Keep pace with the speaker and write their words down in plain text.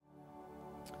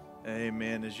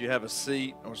Amen. As you have a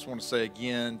seat, I just want to say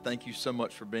again, thank you so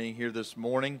much for being here this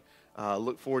morning.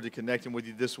 Look forward to connecting with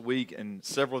you this week and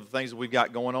several of the things that we've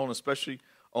got going on, especially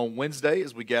on Wednesday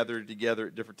as we gather together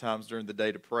at different times during the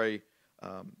day to pray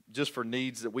just for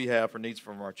needs that we have, for needs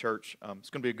from our church. It's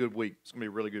going to be a good week. It's going to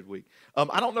be a really good week.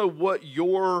 I don't know what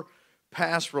your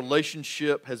past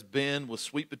relationship has been with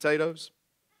sweet potatoes.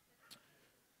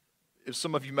 If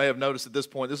some of you may have noticed at this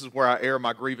point, this is where I air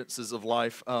my grievances of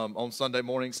life on Sunday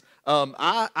mornings.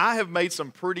 I have made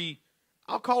some pretty,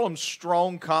 I'll call them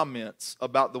strong comments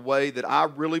about the way that I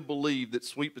really believe that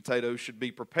sweet potatoes should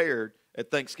be prepared at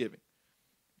Thanksgiving.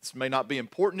 This may not be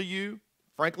important to you.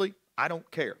 Frankly, I don't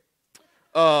care.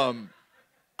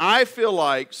 I feel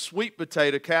like sweet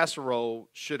potato casserole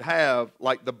should have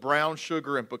like the brown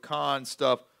sugar and pecan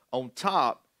stuff on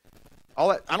top. All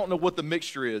that, I don't know what the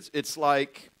mixture is. It's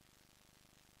like,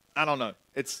 I don't know.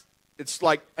 It's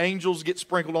like angels get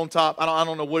sprinkled on top. I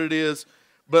don't know what it is,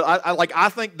 but I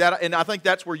think that, and I think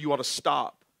that's where you ought to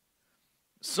stop.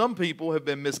 Some people have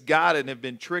been misguided and have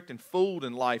been tricked and fooled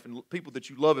in life, and people that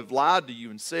you love have lied to you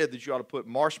and said that you ought to put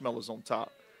marshmallows on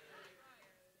top.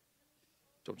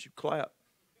 Don't you clap?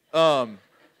 And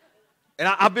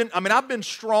I've been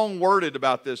strong worded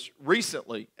about this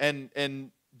recently,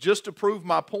 and just to prove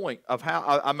my point of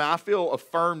how I feel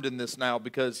affirmed in this now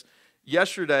because.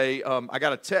 Yesterday, I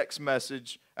got a text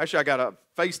message. Actually, I got a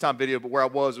FaceTime video, but where I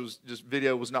was, it was just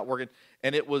video was not working.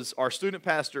 And it was our student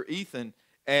pastor, Ethan,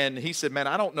 and he said, man,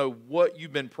 I don't know what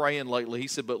you've been praying lately. He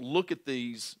said, but look at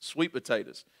these sweet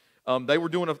potatoes. They were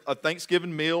doing a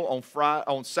Thanksgiving meal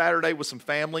on Saturday with some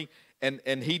family,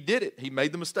 and he did it. He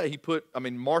made the mistake. He put,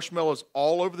 marshmallows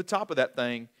all over the top of that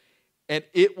thing, and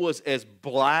it was as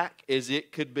black as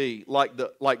it could be.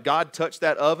 Like God touched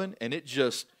that oven, and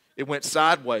it went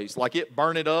sideways, like it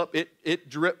burned it up, it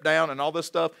dripped down and all this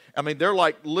stuff. They're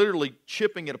like literally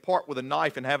chipping it apart with a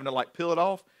knife and having to like peel it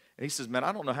off. And he says, man,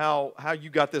 I don't know how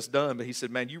you got this done, but he said,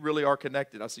 man, you really are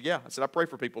connected. I said, yeah. I said, I pray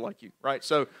for people like you, right?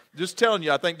 So just telling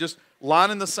you, I think just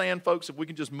line in the sand, folks, if we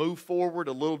can just move forward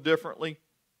a little differently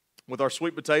with our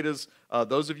sweet potatoes,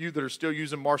 those of you that are still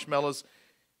using marshmallows,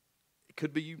 it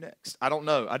could be you next. I don't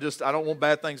know. I don't want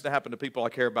bad things to happen to people I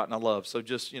care about and I love. So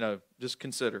just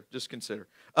consider.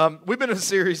 We've been in a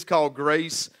series called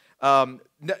Grace.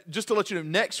 Just to let you know,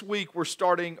 next week we're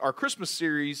starting our Christmas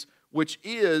series, which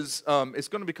is it's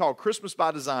going to be called Christmas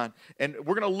by Design, and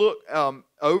we're going to look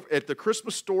over at the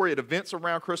Christmas story, at events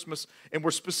around Christmas, and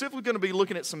we're specifically going to be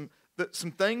looking at some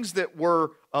things that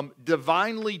were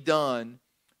divinely done,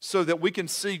 so that we can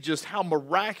see just how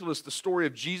miraculous the story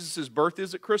of Jesus' birth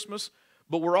is at Christmas.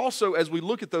 But we're also, as we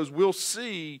look at those, we'll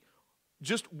see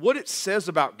just what it says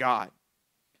about God.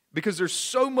 Because there's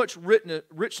so much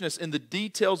richness in the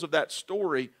details of that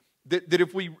story that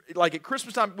if we, like at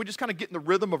Christmas time, we just kind of get in the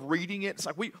rhythm of reading it. It's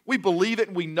like we believe it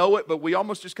and we know it, but we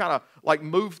almost just kind of like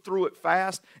move through it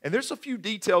fast. And there's a few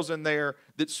details in there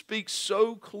that speak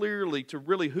so clearly to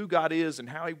really who God is and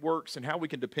how He works and how we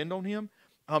can depend on Him,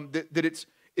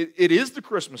 it is the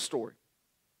Christmas story,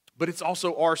 but it's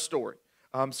also our story.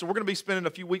 So we're going to be spending a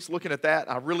few weeks looking at that.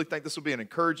 I really think this will be an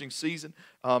encouraging season.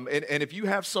 And if you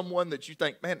have someone that you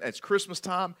think, man, it's Christmas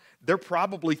time, they're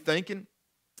probably thinking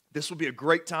this will be a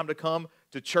great time to come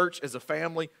to church as a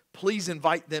family. Please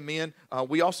invite them in.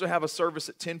 We also have a service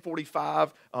at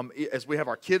 10:45 as we have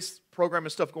our kids program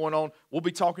and stuff going on. We'll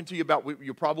be talking to you about,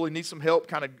 you'll probably need some help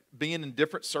kind of being in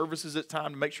different services at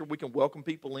time to make sure we can welcome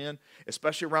people in,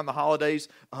 especially around the holidays.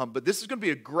 But this is going to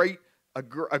be a great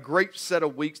set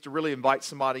of weeks to really invite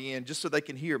somebody in just so they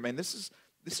can hear, man, this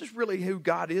is really who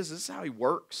God is. This is how He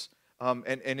works.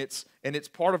 And it's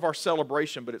part of our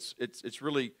celebration, but it's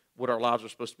really what our lives are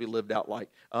supposed to be lived out like.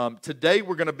 Today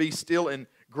we're going to be still in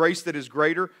Grace That Is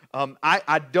Greater.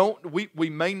 We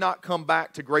may not come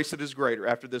back to Grace That Is Greater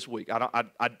after this week.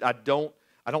 I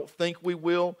don't think we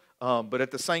will. But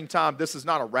at the same time, this is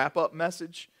not a wrap-up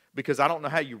message, because I don't know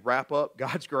how you wrap up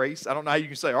God's grace. I don't know how you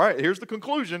can say, all right, here's the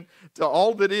conclusion to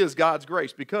all that is God's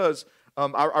grace. Because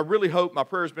I really hope, my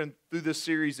prayer has been through this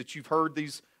series, that you've heard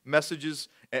these messages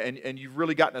and you've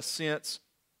really gotten a sense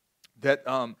that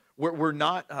we're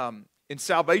not, in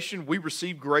salvation, we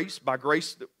receive grace. By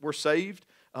grace that we're saved.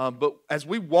 But as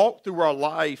we walk through our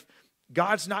life,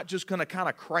 God's not just going to kind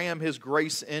of cram His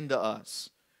grace into us.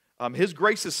 His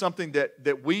grace is something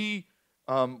that we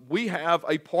have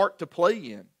a part to play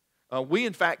in. We,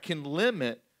 in fact, can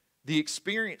limit the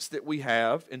experience that we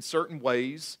have in certain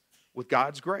ways with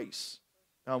God's grace.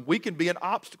 We can be an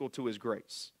obstacle to His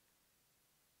grace.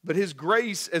 But His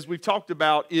grace, as we've talked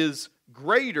about, is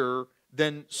greater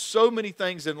than so many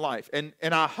things in life. And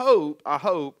I hope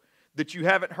that you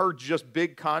haven't heard just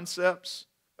big concepts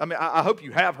I mean, I hope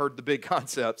you have heard the big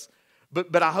concepts,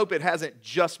 but I hope it hasn't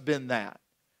just been that.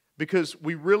 Because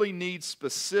we really need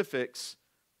specifics,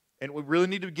 and we really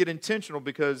need to get intentional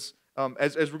because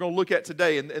as we're going to look at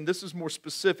today, and this is more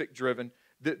specific driven,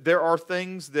 that there are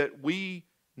things that we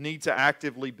need to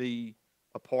actively be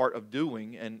a part of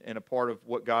doing and a part of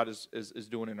what God is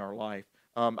doing in our life.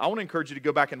 I want to encourage you to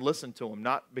go back and listen to them,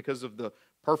 not because of the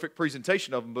perfect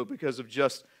presentation of them, but because of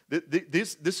just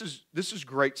this is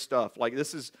great stuff. Like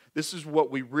this is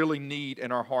what we really need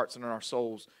in our hearts and in our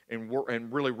souls, and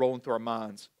really rolling through our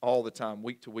minds all the time,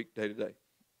 week to week, day to day.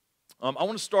 I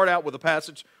want to start out with a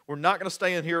passage. We're not going to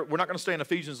stay in here. We're not going to stay in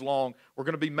Ephesians long. We're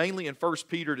going to be mainly in 1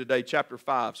 Peter today, chapter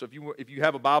 5. So if you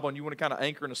have a Bible and you want to kind of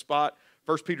anchor in a spot,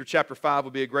 1 Peter chapter 5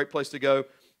 would be a great place to go.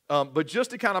 But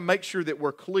just to kind of make sure that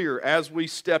we're clear as we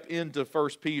step into 1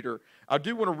 Peter, I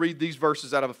do want to read these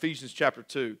verses out of Ephesians chapter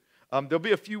 2. There'll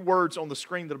be a few words on the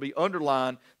screen that'll be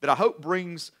underlined that I hope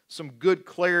brings some good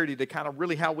clarity to kind of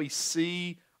really how we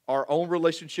see our own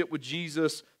relationship with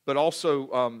Jesus, but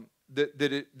also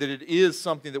that it is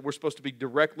something that we're supposed to be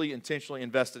directly, intentionally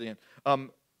invested in.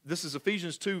 This is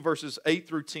Ephesians 2, verses 8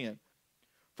 through 10.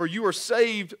 For you are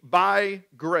saved by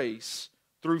grace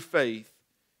through faith,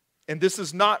 and this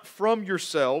is not from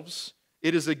yourselves.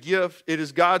 It is a gift. It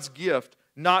is God's gift,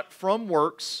 not from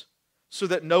works, so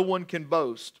that no one can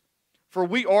boast. For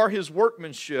we are His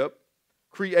workmanship,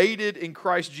 created in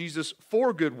Christ Jesus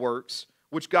for good works,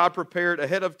 which God prepared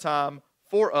ahead of time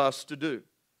for us to do.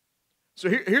 So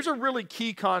here's a really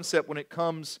key concept when it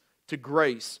comes to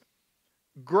grace.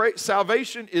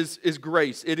 Salvation is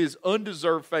grace. It is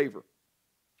undeserved favor.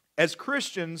 As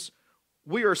Christians,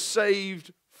 we are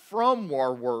saved from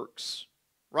our works,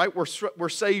 right? We're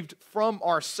saved from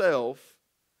ourselves,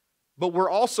 but we're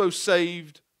also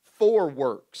saved for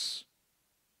works.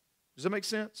 Does that make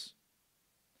sense?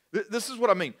 This is what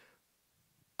I mean.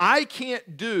 I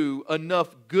can't do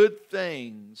enough good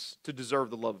things to deserve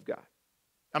the love of God.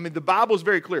 I mean, the Bible is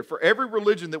very clear. For every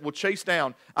religion that will chase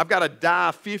down, I've got to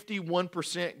die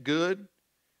 51% good,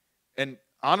 and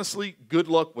honestly, good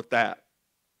luck with that.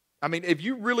 I mean, if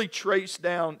you just really chase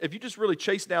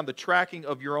down the tracking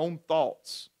of your own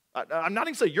thoughts, I'm not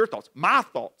even saying your thoughts, my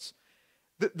thoughts,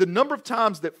 the number of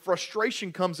times that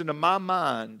frustration comes into my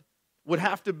mind would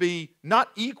have to be not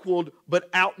equaled, but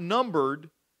outnumbered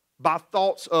by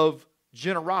thoughts of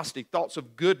generosity, thoughts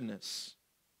of goodness.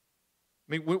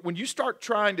 I mean, when you start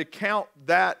trying to count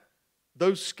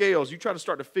those scales, you try to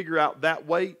start to figure out that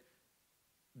weight,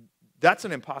 that's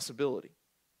an impossibility.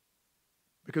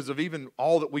 Because of even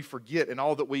all that we forget and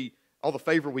all the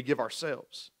favor we give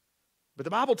ourselves. But the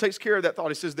Bible takes care of that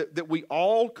thought. It says that we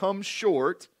all come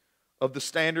short of the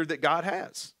standard that God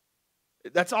has.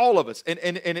 That's all of us. And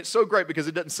it's so great because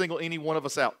it doesn't single any one of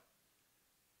us out.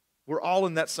 We're all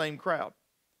in that same crowd.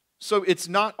 So it's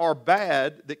not our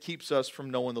bad that keeps us from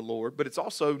knowing the Lord, but it's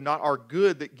also not our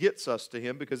good that gets us to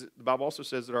Him, because the Bible also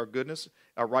says that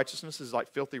our righteousness is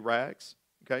like filthy rags.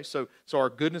 Okay, so our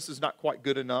goodness is not quite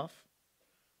good enough.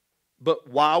 But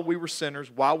while we were sinners,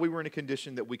 while we were in a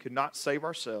condition that we could not save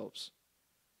ourselves,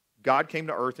 God came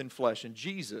to earth in flesh, and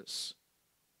Jesus,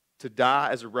 to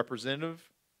die as a representative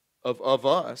of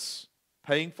us,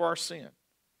 paying for our sin,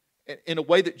 in a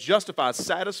way that justifies,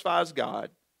 satisfies God,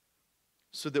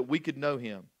 so that we could know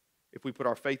Him. If we put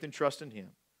our faith and trust in Him,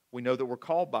 we know that we're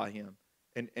called by Him,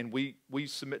 and we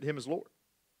submit to Him as Lord.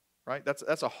 Right?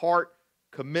 That's a heart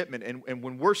commitment. And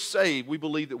when we're saved, we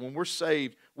believe that when we're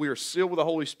saved, we are sealed with the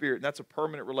Holy Spirit, and that's a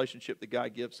permanent relationship that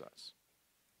God gives us.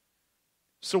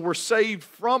 So we're saved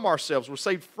from ourselves. We're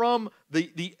saved from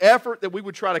the effort that we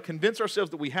would try to convince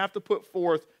ourselves that we have to put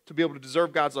forth to be able to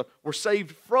deserve God's love. We're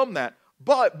saved from that.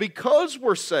 But because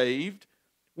we're saved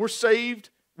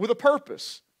with a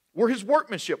purpose. We're His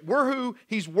workmanship. We're who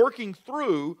He's working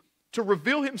through to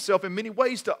reveal Himself in many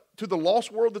ways to the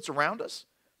lost world that's around us,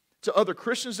 to other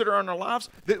Christians that are in our lives,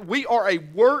 that we are a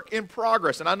work in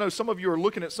progress. And I know some of you are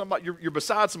looking at somebody, you're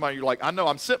beside somebody, you're like, I know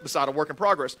I'm sitting beside a work in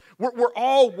progress. We're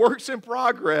all works in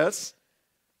progress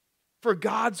for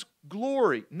God's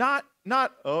glory. Not,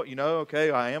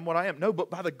 okay, I am what I am. No, but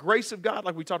by the grace of God,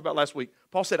 like we talked about last week.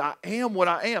 Paul said, I am what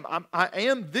I am. I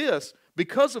am this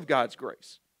because of God's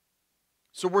grace.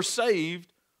 So we're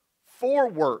saved for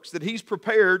works that He's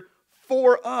prepared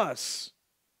for us.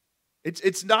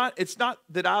 It's not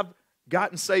that I've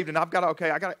gotten saved and I got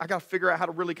to figure out how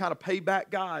to really kind of pay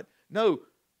back God. No,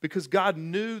 because God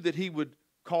knew that He would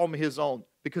call me His own.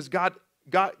 Because God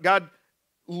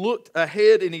looked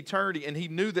ahead in eternity, and He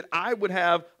knew that I would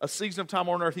have a season of time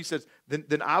on earth. He says,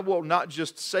 then I will not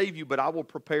just save you, but I will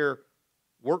prepare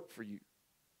work for you.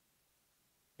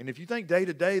 And if you think day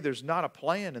to day there's not a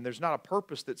plan and there's not a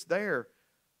purpose that's there,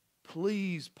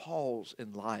 please pause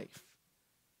in life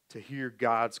to hear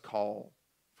God's call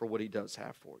for what He does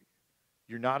have for you.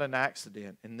 You're not an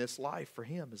accident, and this life for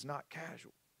Him is not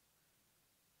casual.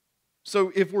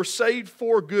 So if we're saved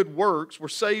for good works, we're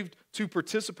saved to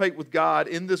participate with God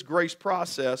in this grace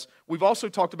process, we've also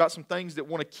talked about some things that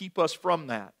want to keep us from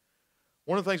that.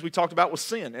 One of the things we talked about was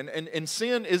sin. And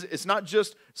sin it's not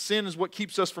just sin is what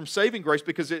keeps us from saving grace,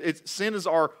 because sin is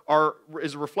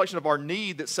is a reflection of our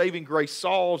need that saving grace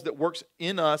solves, that works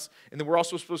in us, and then we're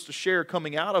also supposed to share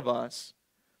coming out of us.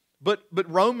 But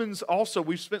Romans also,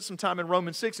 we've spent some time in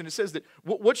Romans 6, and it says that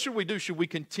what should we do? Should we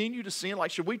continue to sin?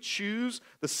 Like, should we choose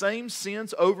the same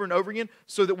sins over and over again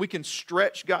so that we can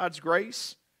stretch God's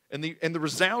grace? And the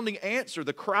resounding answer,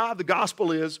 the cry of the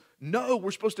gospel is, no,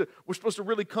 we're supposed to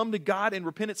really come to God in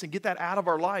repentance and get that out of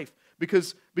our life.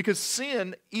 Because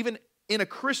sin, even in a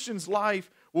Christian's life,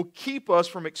 will keep us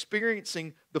from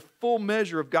experiencing the full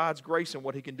measure of God's grace and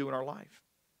what He can do in our life.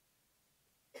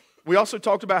 We also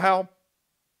talked about how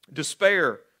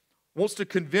despair wants to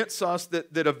convince us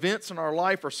that events in our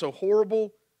life are so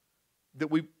horrible that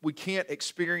we can't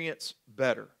experience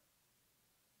better.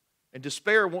 And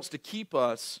despair wants to keep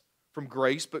us from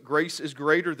grace, but grace is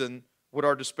greater than what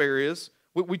our despair is.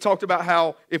 We talked about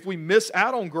how if we miss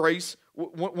out on grace,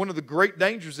 one of the great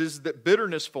dangers is that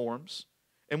bitterness forms.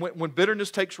 And when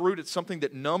bitterness takes root, it's something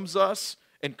that numbs us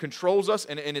and controls us,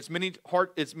 and it's many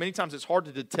times it's hard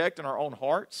to detect in our own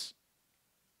hearts.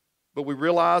 But we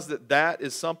realize that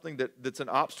is something that's an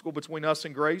obstacle between us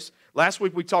and grace. Last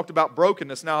week we talked about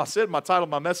brokenness. Now I said my title of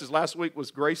my message last week was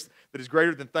Grace That Is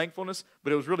Greater Than Thankfulness,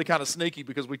 but it was really kind of sneaky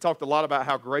because we talked a lot about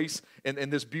how grace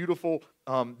and this beautiful,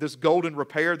 this golden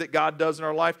repair that God does in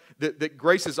our life, that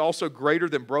grace is also greater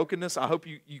than brokenness. I hope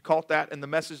you caught that in the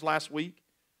message last week.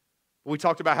 We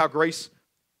talked about how grace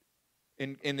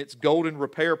in its golden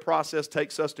repair process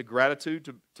takes us to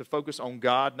gratitude, to focus on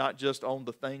God, not just on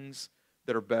the things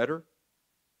that are better.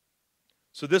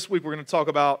 So this week we're going to talk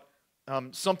about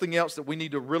something else that we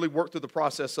need to really work through the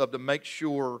process of to make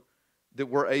sure that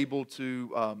we're able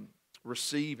to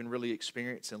receive and really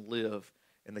experience and live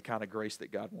in the kind of grace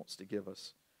that God wants to give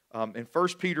us. In 1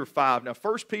 Peter 5, now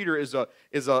 1 Peter is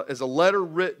a letter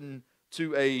written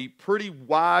to a pretty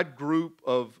wide group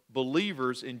of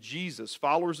believers in Jesus,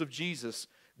 followers of Jesus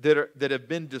that have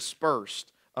been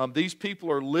dispersed. These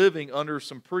people are living under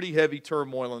some pretty heavy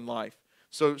turmoil in life.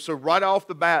 So right off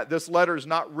the bat, this letter is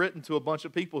not written to a bunch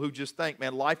of people who just think,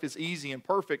 man, life is easy and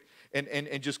perfect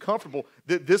and just comfortable.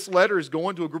 This letter is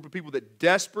going to a group of people that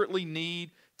desperately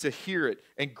need to hear it.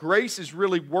 And grace is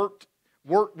really worked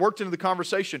into the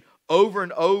conversation over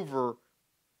and over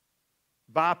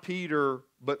by Peter,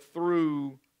 but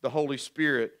through the Holy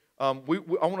Spirit. I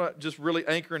want to just really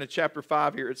anchor into chapter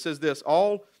 5 here. It says this: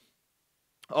 all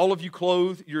of you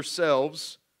clothe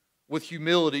yourselves with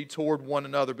humility toward one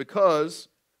another, because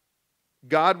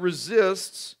God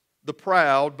resists the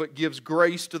proud but gives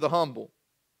grace to the humble.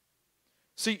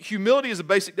 See, humility is a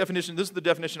basic definition. This is the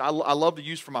definition I love to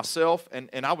use for myself, and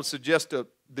I would suggest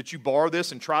that you borrow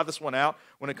this and try this one out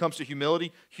when it comes to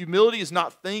humility. Humility is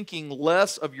not thinking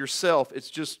less of yourself.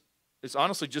 It's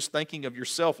honestly just thinking of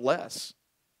yourself less.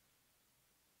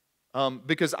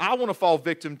 Because I want to fall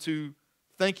victim to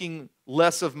thinking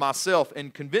less of myself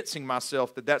and convincing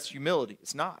myself that that's humility.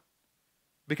 It's not.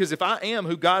 Because if I am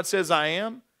who God says I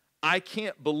am, I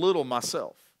can't belittle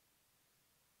myself.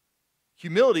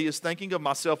 Humility is thinking of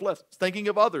myself less. It's thinking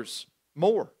of others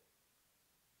more.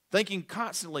 Thinking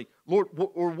constantly, Lord,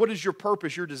 what is your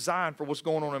purpose, your design for what's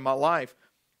going on in my life?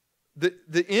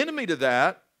 The enemy to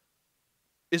that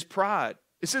is pride.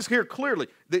 It says here clearly,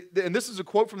 and this is a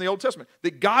quote from the Old Testament,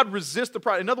 that God resists the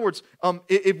pride. In other words,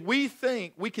 if we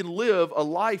think we can live a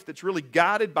life that's really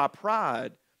guided by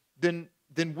pride, then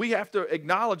we have to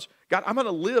acknowledge, God, I'm going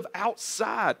to live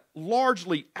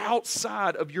largely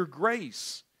outside of your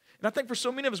grace. And I think for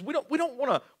so many of us, we don't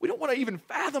want to even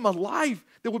fathom a life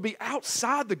that would be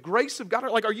outside the grace of God.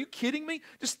 Like, are you kidding me?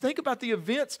 Just think about the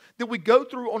events that we go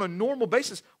through on a normal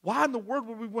basis. Why in the world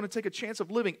would we want to take a chance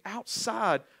of living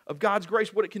outside of God's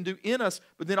grace, what it can do in us,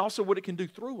 but then also what it can do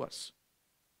through us?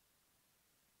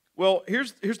 Well,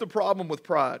 here's the problem with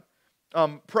pride.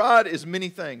 Pride is many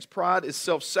things. Pride is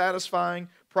self-satisfying.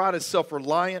 Pride is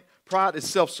self-reliant. Pride is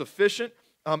self-sufficient.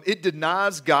 It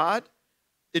denies God.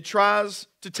 It tries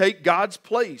to take God's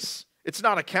place. It's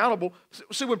not accountable.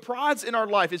 See, when pride's in our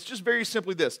life, it's just very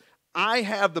simply this: I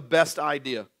have the best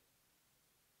idea. I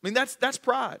mean, that's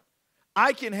pride.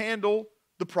 I can handle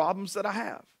the problems that I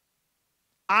have.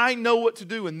 I know what to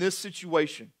do in this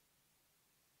situation.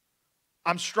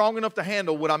 I'm strong enough to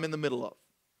handle what I'm in the middle of.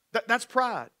 That's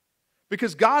pride.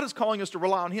 Because God is calling us to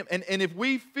rely on Him. And if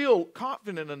we feel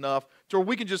confident enough to where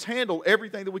we can just handle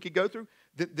everything that we could go through,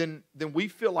 then we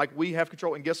feel like we have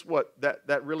control. And guess what?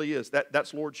 That really is.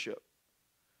 That's lordship.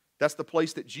 That's the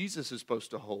place that Jesus is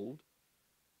supposed to hold.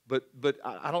 But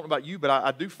I don't know about you, but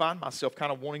I do find myself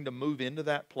kind of wanting to move into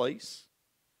that place.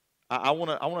 I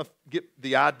want to get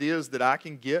the ideas that I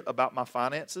can get about my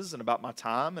finances and about my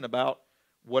time and about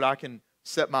what I can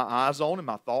set my eyes on and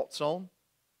my thoughts on.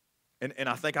 And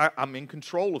I think I'm in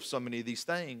control of so many of these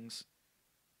things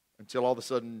until all of a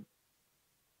sudden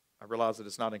I realize that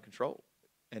it's not in control.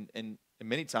 And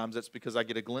many times that's because I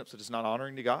get a glimpse that it's not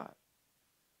honoring to God.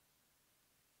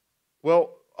 Well,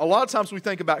 a lot of times we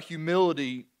think about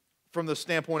humility from the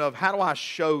standpoint of how do I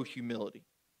show humility?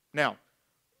 Now,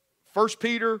 1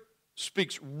 Peter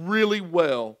speaks really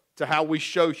well to how we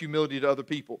show humility to other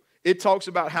people. It talks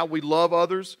about how we love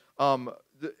others, and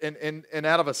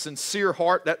out of a sincere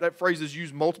heart. That phrase is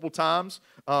used multiple times,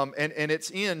 and it's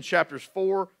in chapters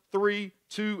 4, 3,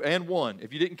 2, and 1.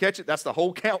 If you didn't catch it, that's the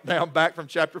whole countdown back from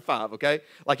chapter 5, okay?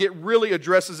 Like it really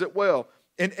addresses it well.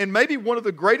 And maybe one of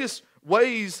the greatest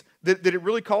ways that it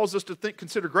really calls us to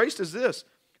consider grace is this.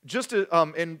 Just in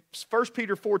 1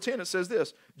 Peter 4:10, it says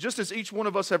this, just as each one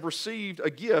of us have received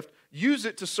a gift, use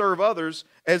it to serve others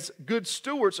as good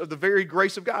stewards of the very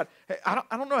grace of God. Hey, I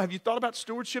don't know, have you thought about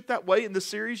stewardship that way in this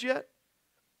series yet?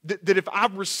 That if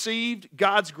I've received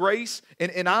God's grace,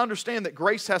 and I understand that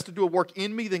grace has to do a work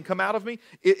in me, then come out of me.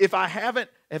 If I haven't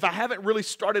really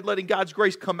started letting God's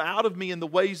grace come out of me in the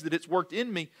ways that it's worked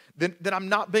in me, then I'm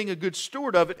not being a good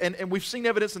steward of it. And we've seen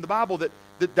evidence in the Bible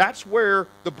that's where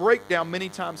the breakdown many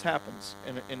times happens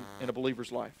in a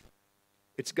believer's life.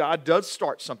 It's God does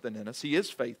start something in us. He is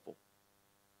faithful.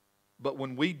 But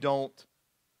when we don't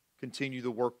continue the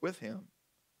work with Him,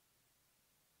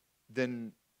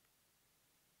 then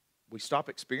we stop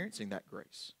experiencing that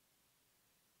grace.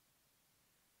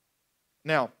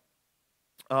 Now,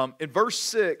 in verse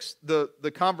 6,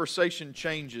 the conversation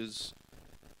changes,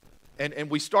 and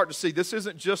we start to see this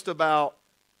isn't just about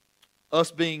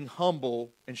us being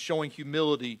humble and showing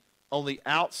humility on the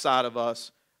outside of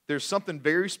us. There's something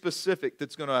very specific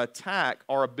that's going to attack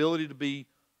our ability to be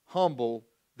humble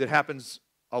that happens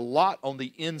a lot on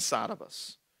the inside of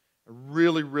us. I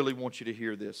really, really want you to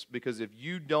hear this, because if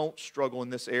you don't struggle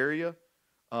in this area,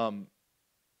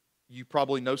 you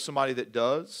probably know somebody that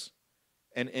does.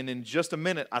 And in just a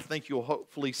minute, I think you'll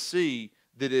hopefully see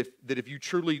that if you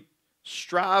truly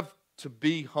strive to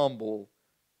be humble,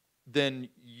 then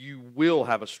you will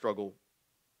have a struggle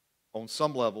on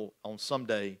some level, on some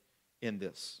day in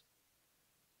this.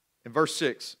 In verse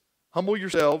 6, humble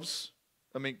yourselves.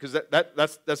 I mean, because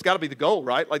that's got to be the goal,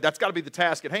 right? Like, that's got to be the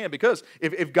task at hand. Because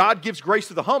if God gives grace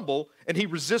to the humble and He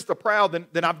resists the proud,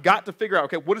 then I've got to figure out,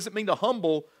 okay, what does it mean to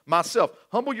humble myself?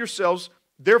 Humble yourselves,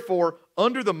 therefore,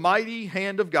 under the mighty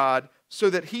hand of God, so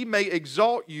that He may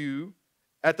exalt you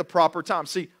at the proper time.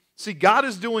 See, God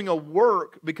is doing a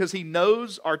work because He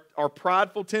knows our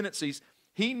prideful tendencies.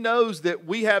 He knows that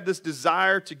we have this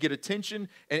desire to get attention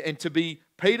and to be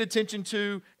paid attention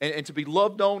to and to be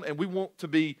loved on, and we want to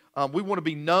be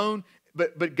known.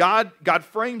 But God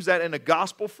frames that in a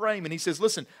gospel frame, and He says,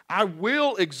 listen, I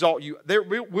will exalt you. There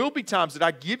will be times that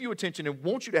I give you attention and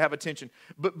want you to have attention.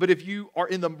 But if you are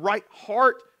in the right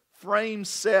heart frame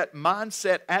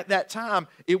mindset at that time,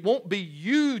 it won't be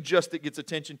you just that gets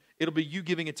attention. It'll be you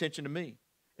giving attention to me.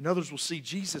 And others will see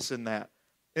Jesus in that.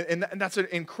 And that's an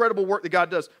incredible work that God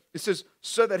does. It says,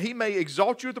 so that He may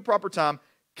exalt you at the proper time,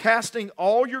 casting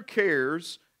all your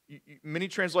cares. Many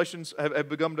translations have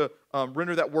begun to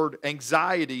render that word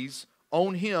anxieties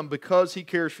on Him because He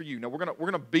cares for you. Now, we're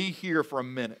gonna be here for a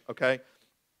minute, okay?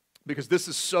 Because this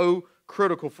is so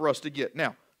critical for us to get.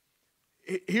 Now,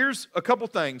 here's a couple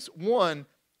things. One,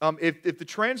 if the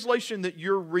translation that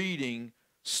you're reading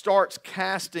starts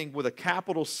casting with a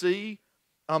capital C,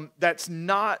 that's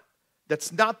not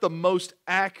the most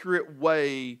accurate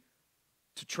way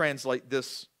to translate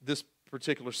this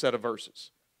particular set of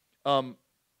verses. All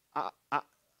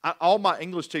my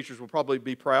English teachers will probably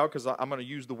be proud because I'm going to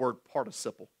use the word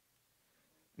participle.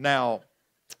 Now,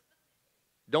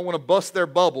 don't want to bust their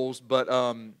bubbles, but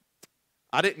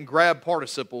I didn't grab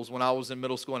participles when I was in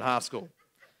middle school and high school.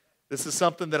 This is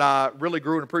something that I really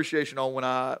grew an appreciation on when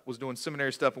I was doing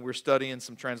seminary stuff and we were studying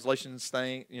some translation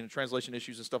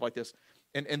issues and stuff like this.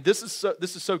 And this is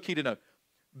so key to know.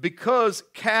 Because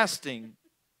casting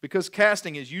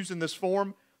is used in this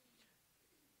form,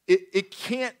 it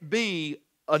can't be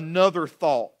another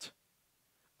thought.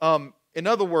 In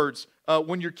other words,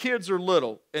 when your kids are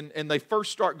little and they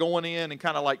first start going in and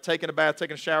kind of like taking a bath,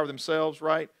 taking a shower themselves,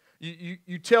 right?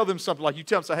 You tell them something like, you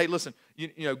tell them, say, hey, listen,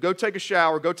 go take a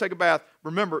shower, go take a bath.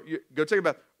 Remember, go take a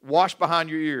bath. Wash behind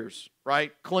your ears,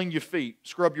 right? Clean your feet,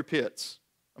 scrub your pits.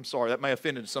 I'm sorry, that may have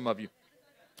offended some of you,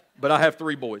 but I have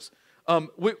 3 boys.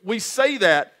 We say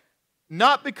that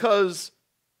not because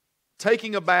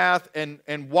taking a bath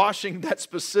and washing that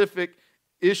specific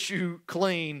issue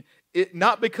clean,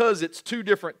 not because it's 2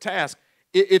 different tasks.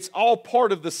 It's all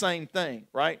part of the same thing,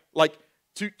 right? Like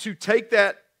to take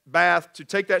that bath, to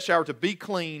take that shower, to be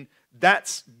clean,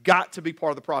 that's got to be part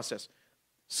of the process.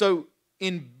 So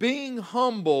in being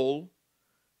humble,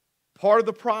 part of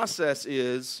the process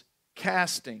is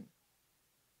casting.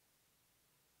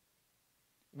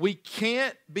 We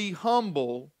can't be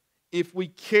humble if we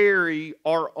carry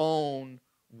our own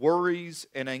worries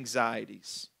and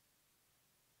anxieties.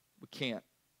 We can't.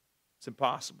 It's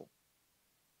impossible.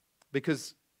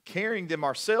 Because carrying them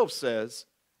ourselves says,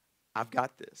 I've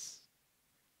got this.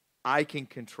 I can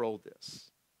control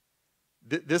this.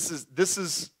 This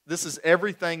is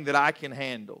everything that I can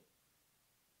handle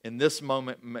in this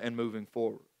moment and moving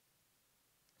forward.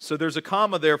 So there's a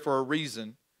comma there for a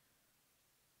reason.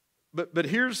 But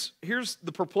here's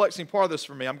the perplexing part of this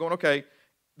for me. I'm going, okay,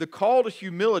 the call to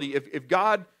humility, if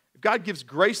God gives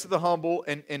grace to the humble,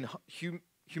 and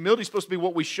humility is supposed to be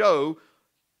what we show,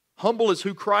 humble is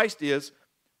who Christ is,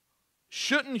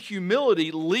 shouldn't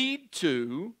humility lead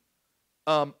to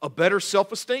a better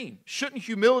self-esteem? Shouldn't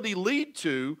humility lead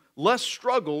to less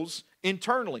struggles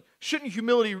internally? Shouldn't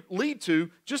humility lead to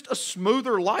just a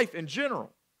smoother life in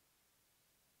general?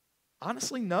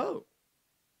 Honestly, no.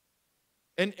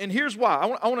 And here's why.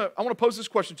 I want to pose this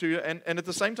question to you and at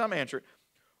the same time answer it.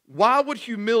 Why would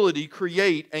humility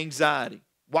create anxiety?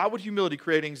 Why would humility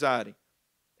create anxiety?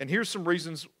 And here's some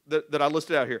reasons that I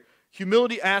listed out here.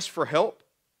 Humility asks for help.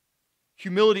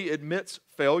 Humility admits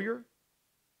failure.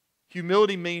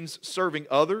 Humility means serving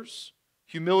others.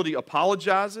 Humility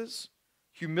apologizes.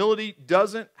 Humility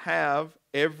doesn't have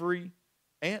every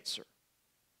answer.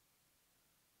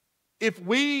 If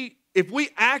we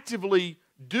actively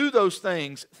do those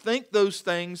things, think those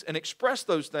things, and express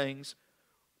those things,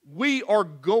 we are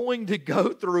going to go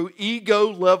through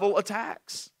ego-level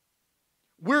attacks.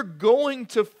 We're going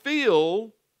to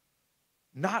feel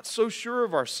not so sure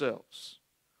of ourselves.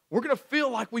 We're going to feel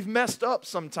like we've messed up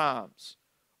sometimes.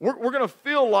 We're going to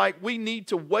feel like we need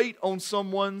to wait on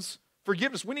someone's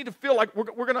forgiveness. We need to feel like we're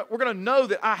going to know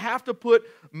that I have to put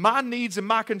my needs and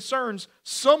my concerns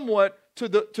somewhat to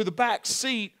the back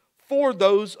seat for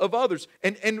those of others.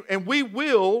 And we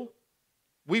will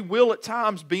at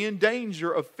times be in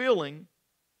danger of feeling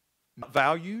not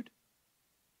valued,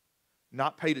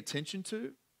 not paid attention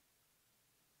to,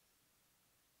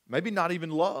 maybe not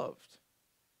even loved,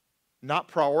 not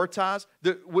prioritized.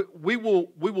 We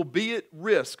will be at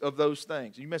risk of those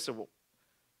things. You may say, well,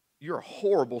 you're a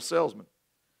horrible salesman.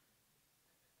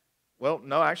 Well,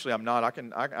 no, actually I'm not. I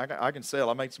can sell.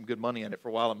 I made some good money in it for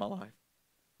a while in my life.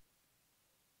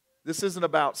 This isn't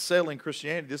about selling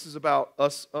Christianity. This is about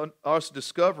us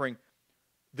discovering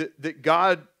that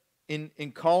God,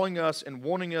 in calling us and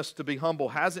wanting us to be humble,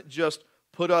 hasn't just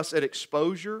put us at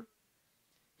exposure.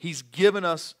 He's given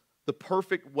us the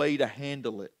perfect way to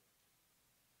handle it.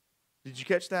 Did you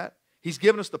catch that? He's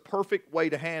given us the perfect way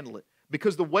to handle it.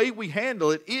 Because the way we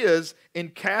handle it is in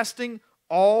casting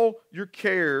all your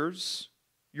cares,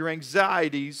 your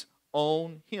anxieties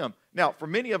on Him. Now, for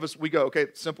many of us, we go, okay,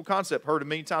 simple concept, heard it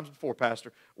many times before,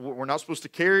 Pastor. We're not supposed to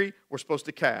carry, we're supposed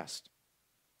to cast.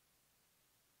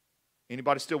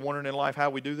 Anybody still wondering in life how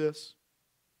we do this?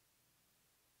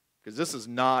 Because this is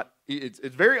not, it's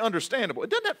very understandable.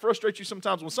 Doesn't that frustrate you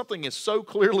sometimes when something is so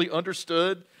clearly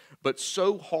understood, but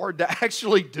so hard to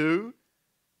actually do?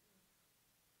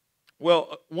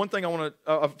 Well,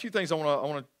 a few things I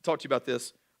want to talk to you about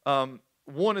this.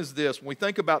 One is this: when we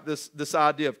think about this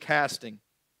idea of casting,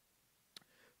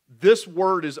 this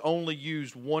word is only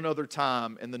used one other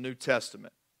time in the New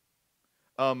Testament.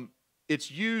 It's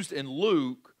used in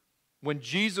Luke when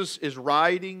Jesus is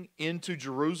riding into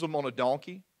Jerusalem on a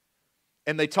donkey,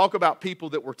 and they talk about people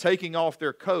that were taking off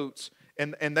their coats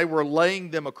and they were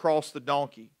laying them across the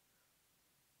donkey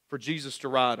for Jesus to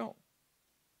ride on.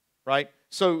 Right?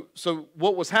 So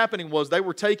what was happening was they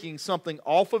were taking something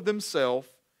off of themselves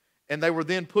and they were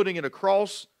then putting it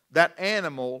across that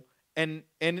animal, and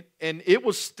it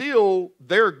was still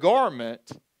their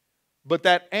garment, but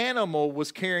that animal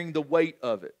was carrying the weight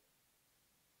of it.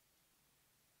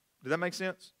 Did that make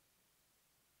sense?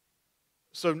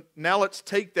 So now let's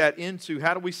take that into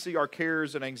how do we see our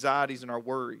cares and anxieties and our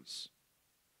worries.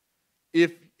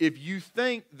 If you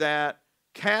think that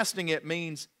casting it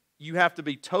means you have to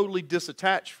be totally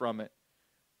disattached from it,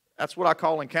 That's what I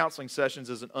call in counseling sessions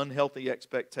as an unhealthy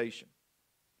expectation.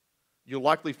 You'll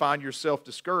likely find yourself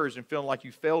discouraged and feeling like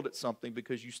you failed at something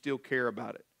because you still care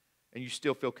about it and you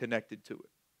still feel connected to it.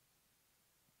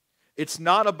 It's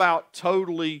not about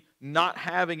totally not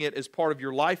having it as part of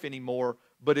your life anymore,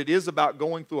 but it is about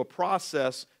going through a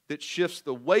process that shifts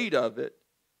the weight of it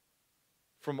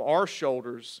from our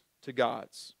shoulders to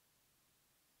God's.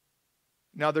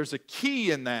 Now, there's a key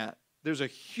in that. There's a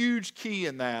huge key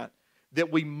in that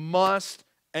we must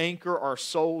anchor our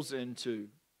souls into.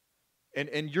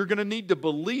 And you're going to need to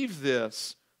believe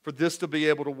this for this to be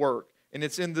able to work. And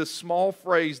it's in this small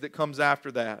phrase that comes after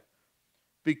that.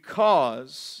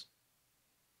 Because,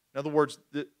 in other words,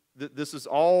 this is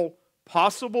all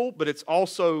possible, but it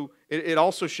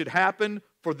also should happen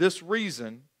for this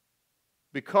reason,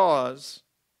 because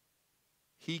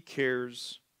He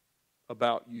cares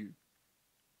about you.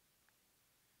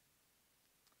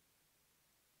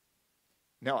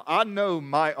 Now, I know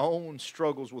my own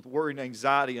struggles with worry and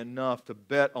anxiety enough to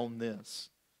bet on this.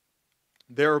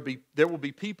 There will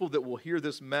be people that will hear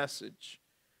this message,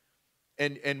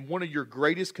 and one of your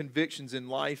greatest convictions in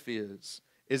life is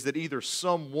that either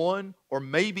someone or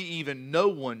maybe even no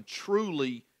one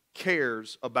truly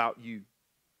cares about you.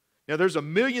 Now, there's a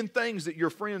million things that your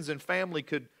friends and family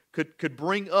could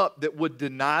bring up that would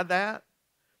deny that,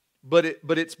 but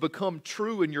it's become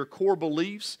true in your core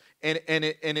beliefs, and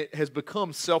it has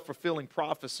become self-fulfilling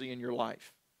prophecy in your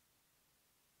life.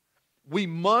 We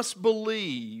must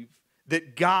believe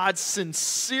that God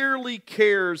sincerely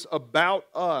cares about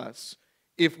us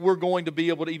if we're going to be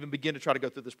able to even begin to try to go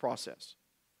through this process.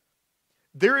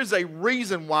 There is a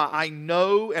reason why I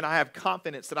know and I have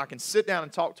confidence that I can sit down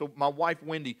and talk to my wife,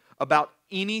 Wendy, about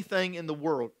anything in the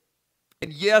world.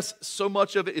 And yes, so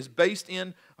much of it is based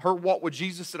in her walk with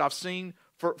Jesus that I've seen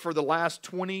for the last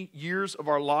 20 years of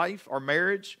our life, our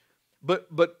marriage. But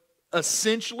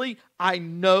essentially, I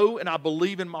know and I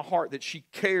believe in my heart that she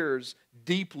cares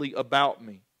deeply about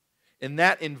me. And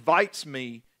that invites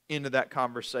me into that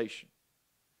conversation.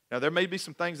 Now, there may be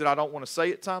some things that I don't want to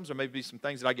say at times. There may be some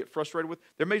things that I get frustrated with.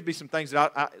 There may be some things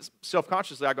that I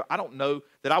self-consciously, I go, I don't know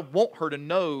that I want her to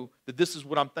know that this is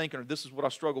what I'm thinking or this is what I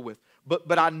struggle with.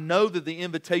 But I know that the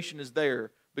invitation is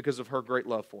there because of her great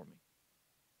love for me.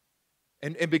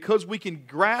 And because we can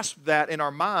grasp that in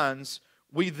our minds,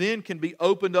 we then can be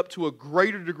opened up to a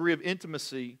greater degree of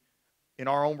intimacy in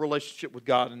our own relationship with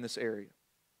God in this area.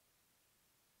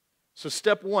 So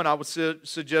step one I would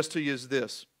suggest to you is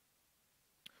this.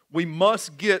 We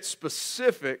must get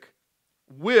specific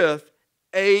with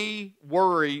a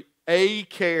worry, a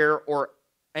care, or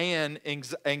an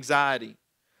anxiety.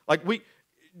 Like, we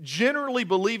generally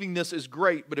believing this is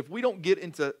great, but if we don't get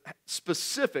into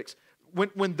specifics,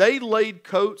 when they laid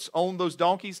coats on those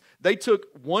donkeys, they took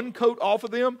one coat off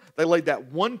of them, they laid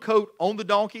that one coat on the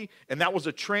donkey, and that was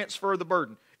a transfer of the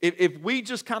burden. If we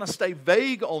just kind of stay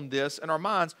vague on this in our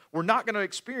minds, we're not going to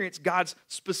experience God's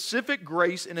specific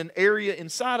grace in an area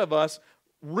inside of us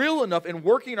real enough and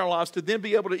working in our lives to then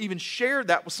be able to even share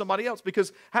that with somebody else.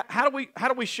 Because how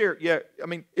do we share it? Yeah, I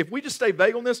mean, if we just stay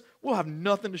vague on this, we'll have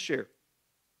nothing to share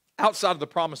outside of the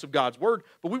promise of God's word,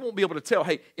 but we won't be able to tell,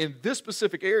 hey, in this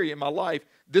specific area in my life,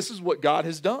 this is what God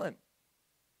has done.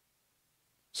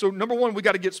 So number one, we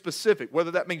got to get specific,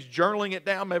 whether that means journaling it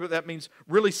down, maybe that means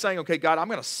really saying, okay, God, I'm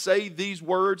going to say these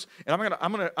words, and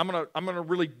I'm going to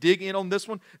really dig in on this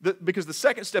one, because the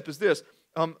second step is this.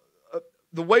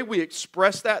 The way we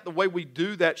express that, the way we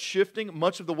do that shifting,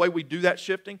 much of the way we do that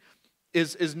shifting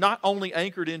is not only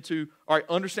anchored into, all right,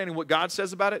 understanding what God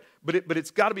says about it, but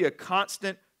it's got to be a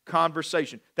constant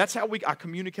conversation. That's how I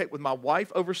communicate with my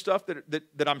wife over stuff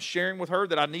that I'm sharing with her,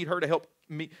 that I need her to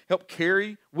help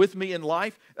carry with me in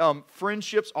life,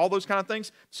 friendships, all those kind of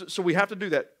things. So we have to do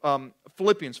that.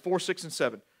 Philippians 4, 6, and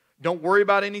 7. Don't worry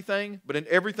about anything, but in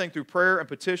everything through prayer and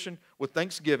petition with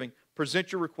thanksgiving,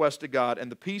 present your request to God,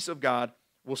 and the peace of God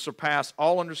will surpass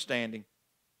all understanding,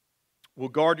 will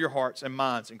guard your hearts and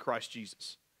minds in Christ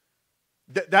Jesus.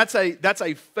 That's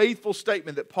a faithful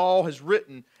statement that Paul has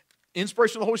written,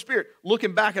 inspiration of the Holy Spirit,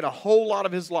 looking back at a whole lot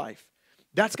of his life.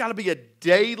 That's got to be a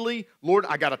daily, Lord,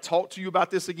 I got to talk to you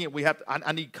about this again.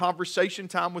 I need conversation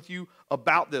time with you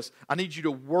about this. I need you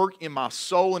to work in my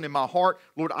soul and in my heart.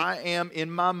 Lord, I am in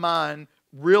my mind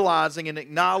realizing and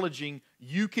acknowledging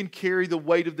you can carry the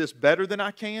weight of this better than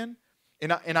I can.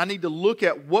 And I need to look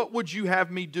at what would you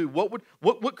have me do?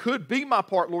 What could be my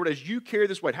part, Lord, as you carry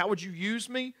this weight? How would you use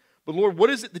me? But Lord, what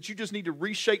is it that you just need to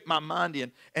reshape my mind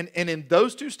in? And in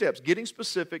those two steps, getting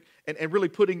specific and really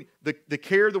putting the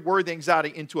care, the worry, the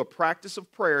anxiety into a practice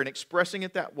of prayer and expressing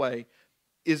it that way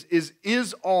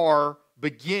is our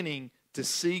beginning to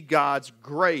see God's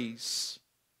grace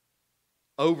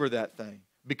over that thing.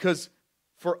 Because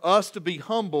for us to be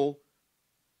humble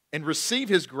and receive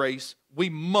His grace, we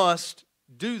must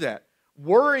do that.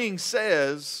 Worrying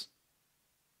says,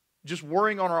 just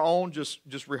worrying on our own,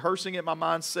 just rehearsing it in my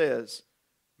mind says,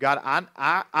 God,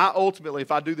 I ultimately,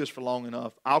 if I do this for long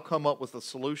enough, I'll come up with a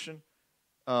solution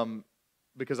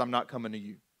because I'm not coming to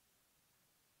you.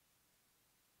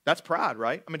 That's pride,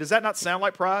 right? I mean, does that not sound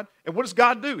like pride? And what does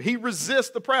God do? He resists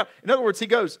the proud. In other words, He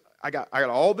goes, I got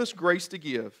all this grace to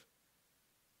give.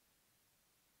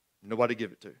 Nobody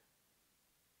give it to.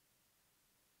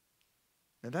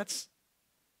 And that's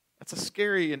a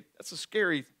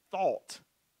scary thought.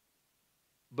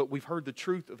 But we've heard the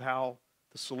truth of how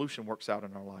the solution works out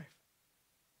in our life.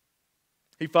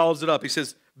 He follows it up. He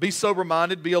says, be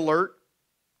sober-minded, be alert.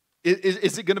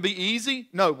 Is it going to be easy?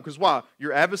 No, because why?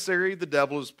 Your adversary, the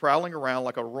devil, is prowling around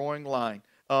like a roaring lion.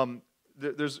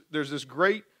 There's this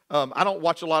great, I don't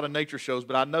watch a lot of nature shows,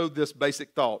 but I know this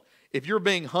basic thought. If you're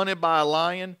being hunted by a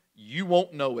lion, you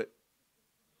won't know it.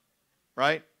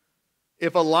 Right?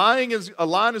 If a lion is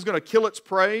going to kill its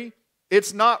prey,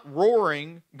 it's not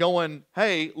roaring, going,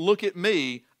 hey, look at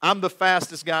me, I'm the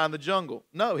fastest guy in the jungle.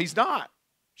 No, he's not.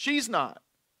 She's not.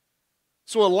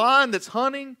 So a lion that's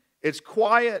hunting, it's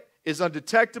quiet, is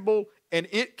undetectable, and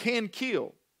it can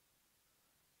kill.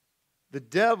 The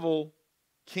devil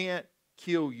can't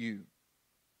kill you.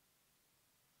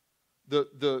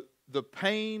 The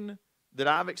pain that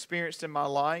I've experienced in my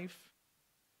life,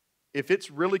 if it's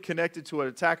really connected to an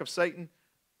attack of Satan,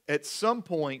 at some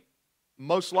point,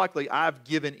 most likely I've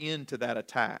given in to that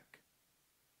attack.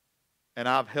 And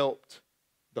I've helped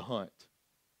the hunt.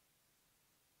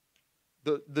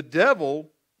 The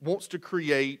devil wants to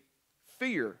create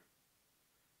fear.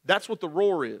 That's what the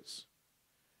roar is.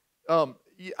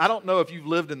 I don't know if you've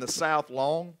lived in the South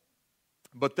long,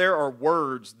 but there are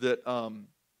words that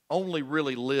only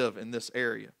really live in this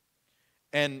area.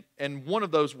 And one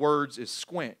of those words is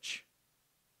squinch.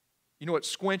 You know what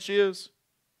squinch is?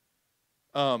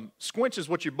 Squinch is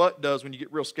what your butt does when you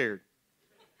get real scared.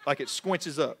 Like it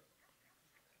squinches up.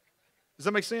 Does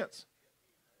that make sense?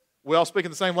 We all speaking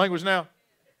the same language now?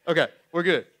 Okay, we're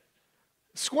good.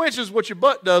 Squinch is what your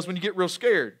butt does when you get real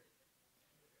scared.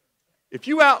 If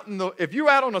you're out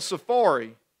on a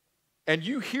safari and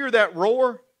you hear that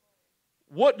roar,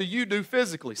 what do you do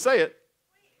physically? Say it.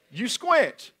 You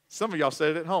squinch. Some of y'all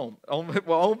said it at home,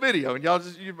 on video, and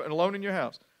you're alone in your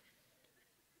house.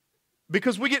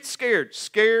 Because we get scared.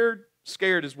 Scared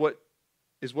is what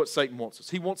Satan wants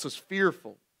us. He wants us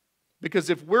fearful.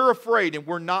 Because if we're afraid and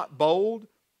we're not bold,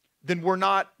 then we're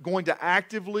not going to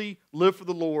actively live for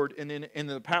the Lord and in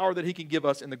the power that He can give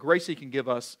us and the grace He can give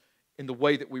us in the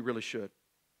way that we really should.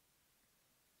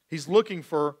 He's looking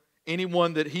for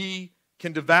anyone that He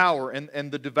can devour,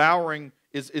 and the devouring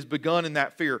is begun in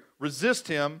that fear. Resist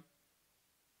him,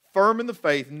 firm in the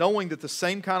faith, knowing that the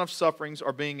same kind of sufferings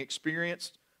are being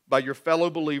experienced by your fellow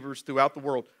believers throughout the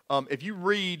world. If you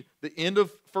read the end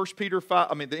of 1 Peter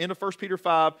 5, the end of 1 Peter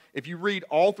 5, if you read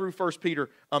all through 1 Peter,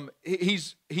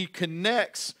 he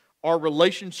connects our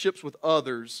relationships with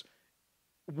others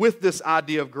with this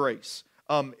idea of grace.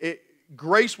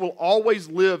 Grace will always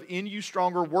live in you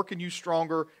stronger, work in you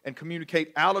stronger, and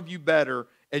communicate out of you better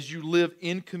as you live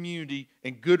in community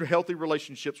and good, healthy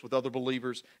relationships with other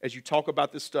believers, as you talk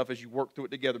about this stuff, as you work through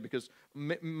it together. Because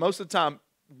most of the time,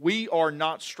 we are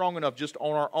not strong enough just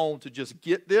on our own to just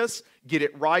get this, get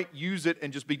it right, use it,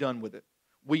 and just be done with it.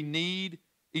 We need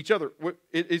each other.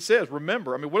 It says,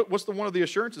 remember, what's one of the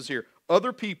assurances here?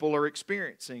 Other people are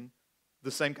experiencing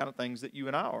the same kind of things that you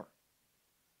and I are.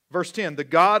 Verse 10, the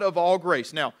God of all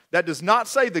grace. Now, that does not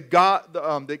say that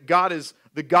God is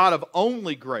the God of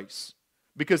only grace.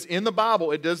 Because in the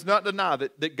Bible, it does not deny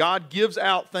that God gives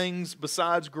out things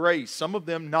besides grace. Some of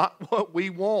them not what we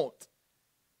want.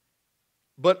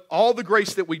 But all the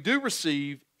grace that we do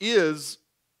receive is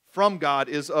from God,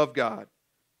 is of God.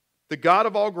 The God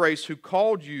of all grace who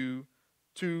called you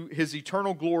to His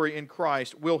eternal glory in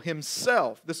Christ will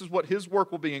Himself, this is what His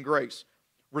work will be in grace,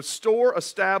 restore,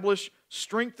 establish,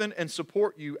 strengthen, and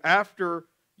support you after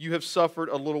you have suffered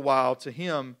a little while. To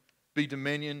Him be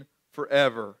dominion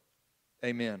forever.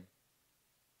 Amen.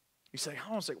 You say,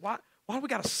 I want to say, why do we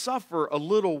got to suffer a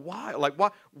little while? Like,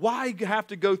 why have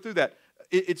to go through that?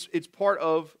 It's part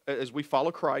of, as we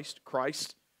follow Christ,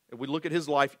 if we look at His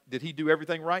life, did He do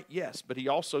everything right? Yes, but He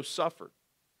also suffered,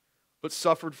 but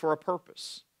suffered for a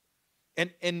purpose.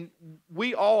 And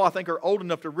we all, I think, are old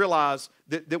enough to realize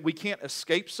that we can't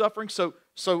escape suffering. So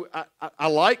I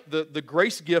like the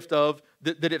grace gift of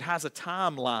that it has a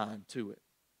timeline to it.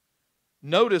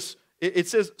 Notice, It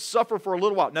says suffer for a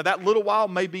little while. Now that little while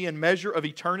may be in measure of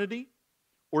eternity,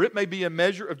 or it may be a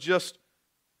measure of just,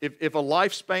 if a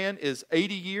lifespan is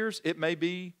 80 years, it may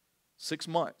be 6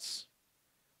 months.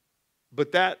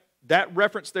 But that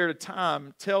reference there to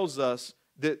time tells us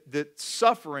that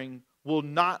suffering will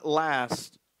not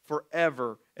last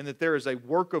forever, and that there is a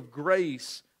work of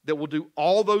grace that will do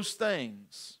all those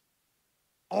things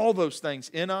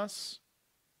in us,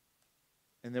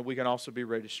 and that we can also be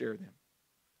ready to share them.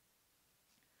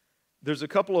 There's a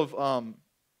couple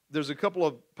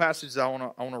of passages I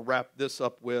want to wrap this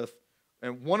up with,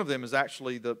 and one of them is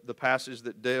actually the passage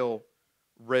that Dale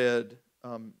read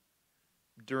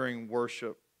during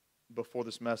worship before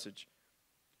this message.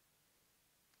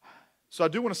 So I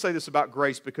do want to say this about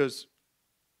grace, because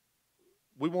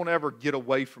we won't ever get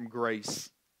away from grace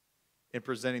in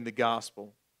presenting the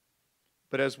gospel.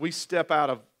 But as we step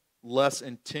out of less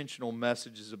intentional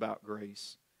messages about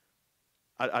grace,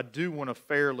 I do want to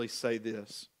fairly say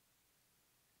this.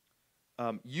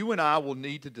 You and I will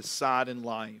need to decide in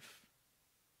life,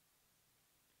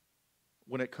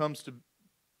 when it comes to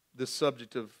this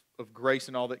subject of grace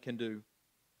and all that can do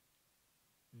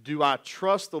I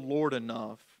trust the Lord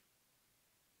enough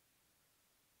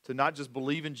to not just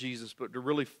believe in Jesus, but to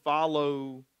really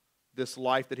follow this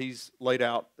life that He's laid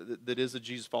out that is a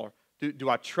Jesus follower? Do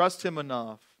I trust Him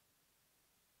enough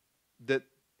that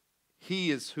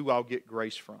He is who I'll get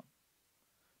grace from?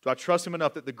 Do I trust Him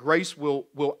enough that the grace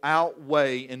will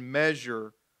outweigh and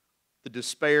measure the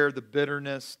despair, the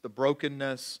bitterness, the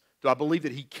brokenness? Do I believe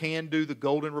that He can do the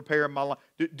golden repair in my life?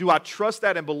 Do I trust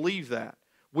that and believe that?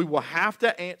 We will have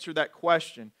to answer that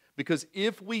question, because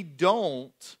if we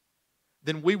don't,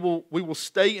 then we will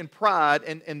stay in pride,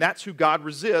 and that's who God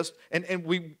resists, and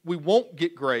we won't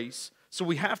get grace. So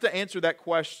we have to answer that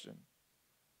question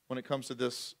when it comes to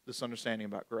this understanding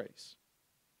about grace.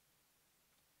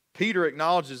 Peter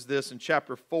acknowledges this in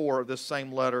chapter 4 of this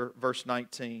same letter, verse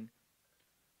 19.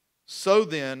 So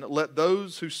then, let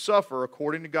those who suffer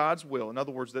according to God's will, in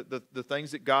other words, the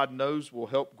things that God knows will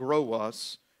help grow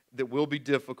us, that will be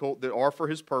difficult, that are for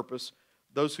His purpose,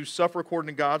 those who suffer according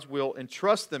to God's will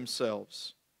entrust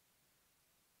themselves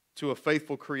to a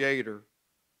faithful Creator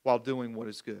while doing what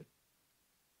is good.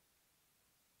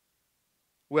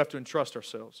 We have to entrust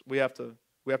ourselves. We have to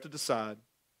decide,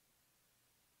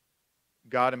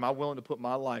 God, am I willing to put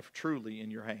my life truly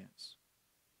in your hands?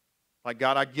 Like,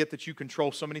 God, I get that you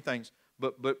control so many things,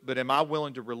 but am I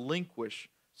willing to relinquish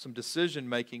some decision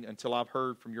making until I've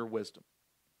heard from your wisdom?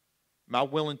 Am I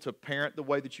willing to parent the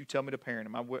way that you tell me to parent?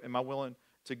 Am I willing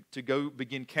to go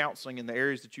begin counseling in the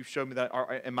areas that you've shown me that?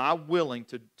 Am I willing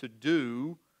to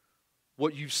do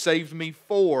what you've saved me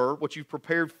for, what you've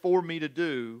prepared for me to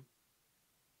do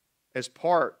as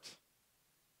part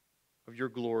of your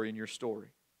glory and your story?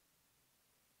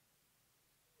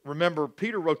 Remember,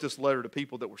 Peter wrote this letter to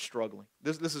people that were struggling.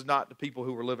 This is not to people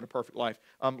who were living a perfect life.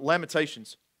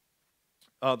 Lamentations.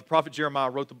 The prophet Jeremiah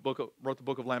wrote the book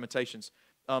of Lamentations.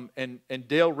 And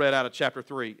Dale read out of chapter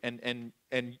 3. And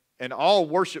all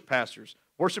worship pastors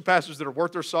that are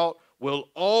worth their salt, will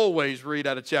always read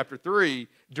out of chapter 3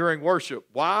 during worship.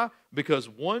 Why? Because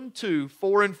 1, 2,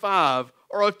 4, and 5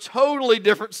 are a totally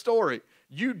different story.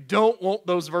 You don't want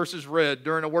those verses read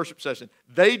during a worship session.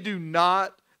 They do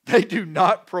not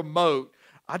promote,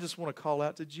 I just want to call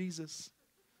out to Jesus.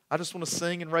 I just want to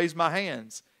sing and raise my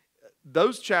hands.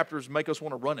 Those chapters make us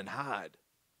want to run and hide.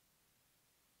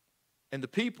 And the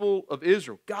people of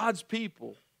Israel, God's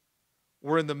people,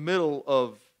 were in the middle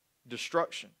of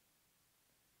destruction.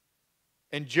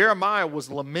 And Jeremiah was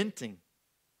lamenting.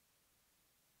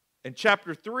 In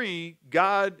chapter 3,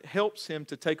 God helps him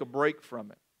to take a break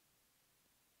from it.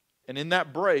 And in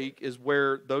that break is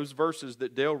where those verses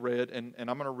that Dale read and I'm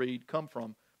going to read come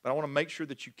from. But I want to make sure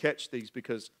that you catch these,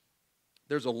 because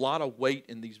there's a lot of weight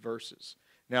in these verses.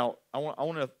 Now, I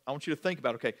want you to think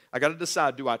about, okay, I got to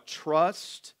decide, do I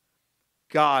trust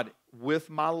God with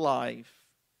my life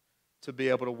to be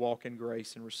able to walk in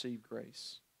grace and receive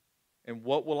grace? And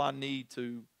what will I need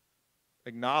to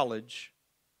acknowledge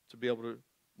to be able to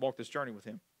walk this journey with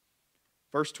Him?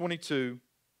 Verse 22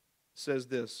 says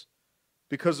this: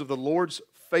 because of the Lord's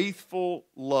faithful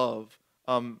love.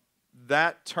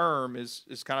 That term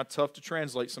is kind of tough to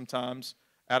translate sometimes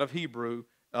out of Hebrew.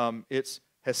 It's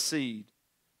hesed.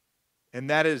 And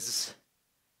that is,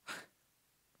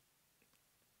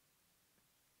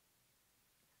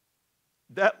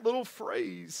 that little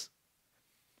phrase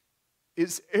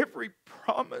is every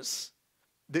promise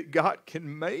that God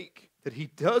can make, that He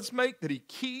does make, that He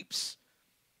keeps.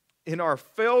 In our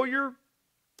failure,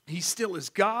 He still is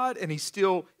God, and He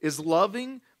still is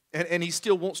loving, and he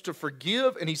still wants to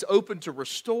forgive, and he's open to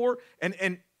restore.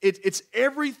 And it's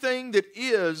everything that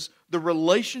is the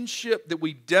relationship that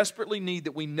we desperately need,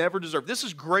 that we never deserve. This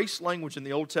is grace language in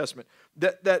the Old Testament.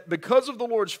 That because of the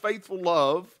Lord's faithful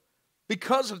love,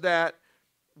 because of that,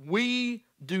 we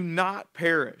do not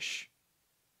perish.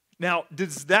 Now,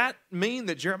 does that mean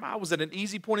that Jeremiah was at an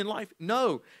easy point in life?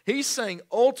 No. He's saying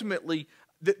ultimately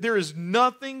that there is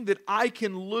nothing that I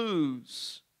can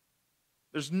lose.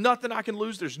 There's nothing I can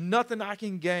lose. There's nothing I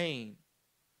can gain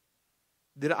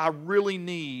that I really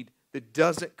need that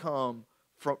doesn't come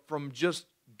from just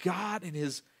God and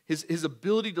His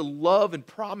ability to love and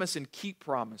promise and keep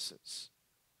promises.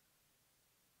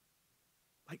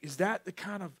 Like, is that the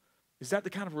kind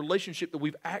of relationship that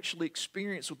we've actually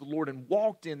experienced with the Lord and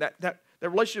walked in? That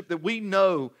relationship that we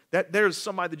know that there's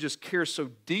somebody that just cares so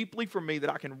deeply for me that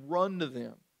I can run to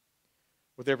them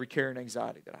with every care and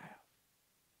anxiety that I have.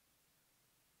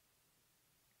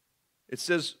 It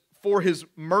says, for His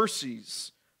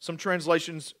mercies. Some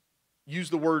translations use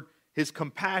the word His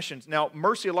compassions. Now,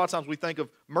 mercy, a lot of times we think of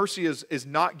mercy as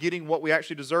not getting what we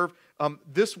actually deserve.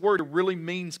 This word really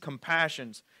means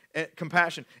compassion.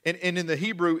 And in the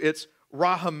Hebrew, it's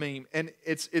rahamim. And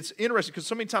it's interesting because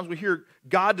so many times we hear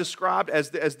God described as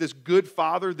this good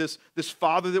father, this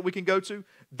father that we can go to.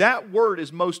 That word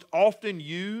is most often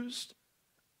used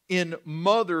in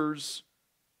mothers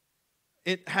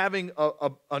having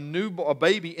a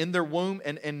baby in their womb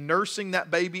and nursing that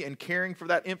baby and caring for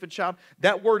that infant child.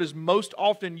 That word is most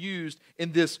often used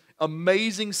in this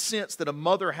amazing sense that a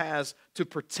mother has to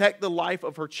protect the life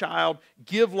of her child,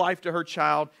 give life to her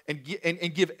child, and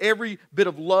give every bit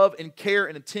of love and care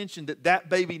and attention that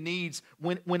baby needs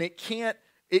when it can't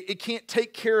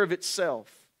take care of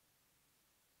itself.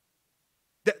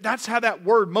 That's how that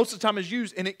word most of the time is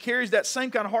used, and it carries that same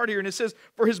kind of heart here. And it says,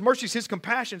 for His mercies, His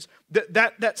compassions,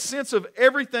 that sense of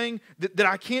everything that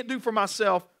I can't do for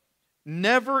myself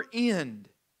never end.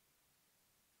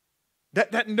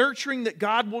 That nurturing that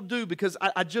God will do because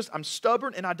I'm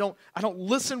stubborn and I don't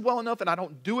listen well enough and I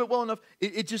don't do it well enough.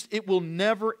 It will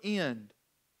never end.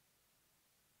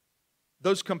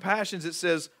 Those compassions, it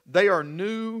says, they are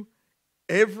new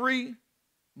every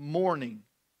morning.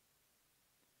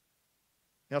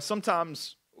 Now,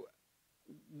 sometimes,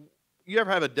 you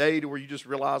ever have a day to where you just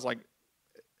realize, like,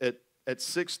 at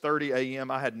 6:30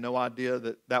 a.m., I had no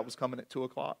idea that was coming at 2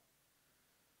 o'clock?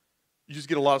 You just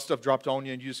get a lot of stuff dropped on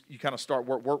you, and you kind of start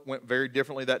work. Work went very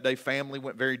differently that day. Family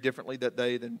went very differently that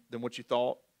day than what you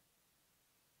thought.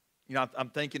 You know, I'm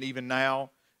thinking even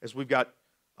now, as we've got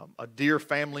a dear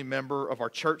family member of our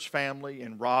church family,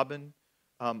 and Robin,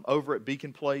 over at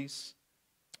Beacon Place.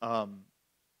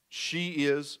 She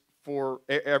is, for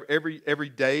every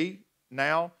day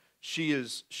now, she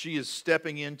is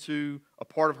stepping into a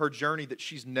part of her journey that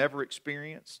she's never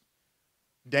experienced.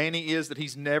 Danny is that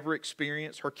he's never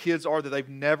experienced. Her kids are that they've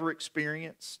never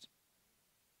experienced.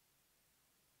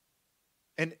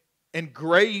 And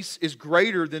grace is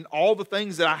greater than all the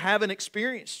things that I haven't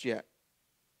experienced yet.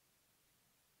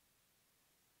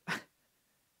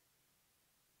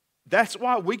 That's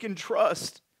why we can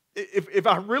trust. If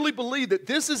I really believe that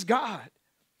this is God,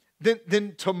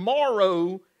 then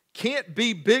tomorrow can't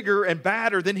be bigger and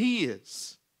badder than He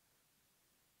is.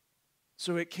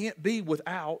 So it can't be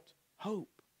without hope.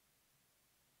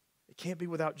 It can't be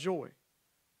without joy.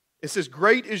 It says,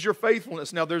 great is your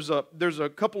faithfulness. Now, there's a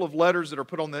couple of letters that are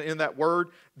put in that word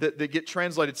that get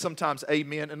translated sometimes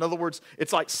amen. In other words,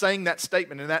 it's like saying that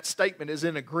statement, and that statement is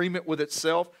in agreement with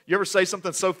itself. You ever say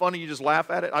something so funny you just laugh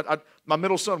at it? My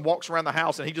middle son walks around the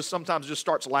house, and he just sometimes just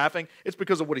starts laughing. It's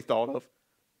because of what he thought of.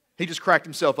 He just cracked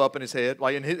himself up in his head.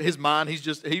 Like in his mind,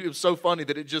 it was so funny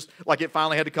that it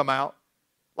finally had to come out.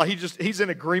 Like he's in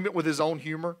agreement with his own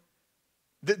humor.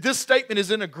 This statement is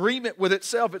in agreement with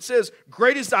itself. It says,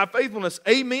 great is thy faithfulness.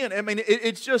 Amen. I mean,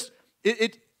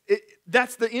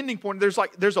 that's the ending point.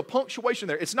 There's a punctuation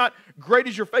there. It's not great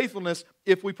is your faithfulness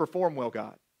if we perform well,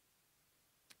 God.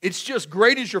 It's just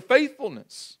great is your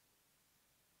faithfulness,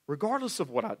 regardless of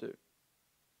what I do.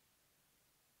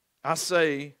 I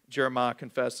say, Jeremiah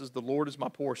confesses, the Lord is my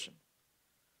portion.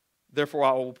 Therefore,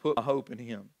 I will put my hope in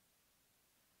Him.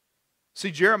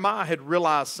 See, Jeremiah had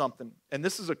realized something, and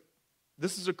this is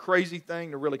a crazy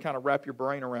thing to really kind of wrap your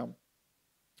brain around.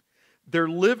 They're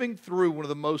living through one of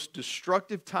the most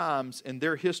destructive times in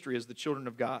their history as the children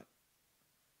of God.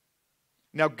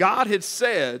 Now, God had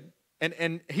said,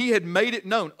 and He had made it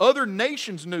known. Other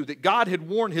nations knew that God had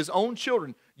warned His own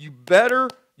children, you better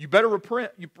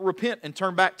repent and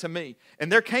turn back to me.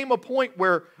 And there came a point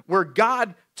where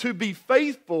God, to be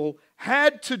faithful,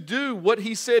 had to do what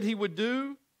He said He would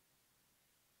do.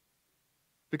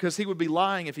 because he would be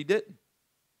lying if he didn't.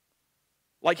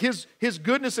 Like his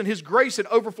goodness and his grace had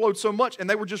overflowed so much, and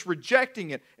they were just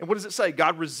rejecting it. And what does it say?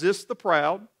 God resists the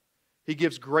proud. He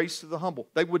gives grace to the humble.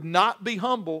 They would not be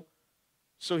humble,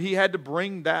 so he had to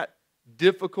bring that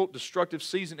difficult, destructive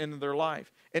season into their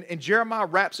life. And Jeremiah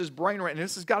wraps his brain around, and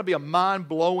this has got to be a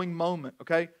mind-blowing moment,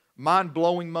 okay?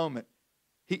 Mind-blowing moment.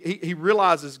 He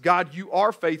realizes, God, you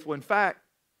are faithful. In fact,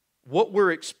 what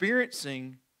we're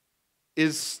experiencing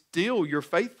is still your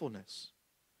faithfulness.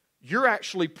 You're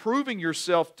actually proving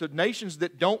yourself to nations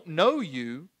that don't know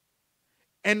you.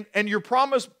 And your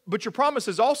promise, but your promise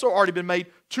has also already been made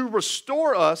to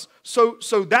restore us. So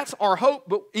that's our hope.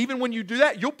 But even when you do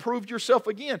that, you'll prove yourself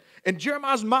again. And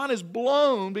Jeremiah's mind is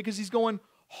blown because he's going,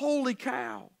 holy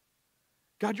cow.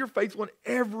 God, you're faithful in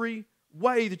every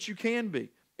way that you can be.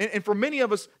 And for many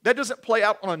of us, that doesn't play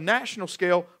out on a national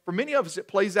scale. For many of us, it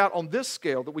plays out on this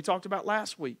scale that we talked about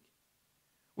last week.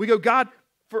 We go, God,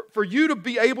 for you to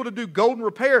be able to do golden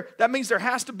repair, that means there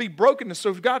has to be brokenness.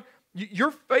 So God,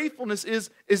 your faithfulness is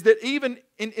that even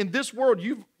in this world,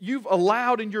 you've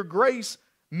allowed in your grace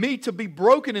me to be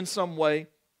broken in some way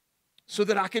so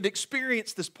that I could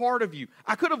experience this part of you.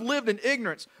 I could have lived in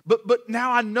ignorance, but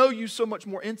now I know you so much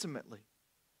more intimately.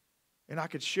 And I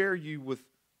could share you with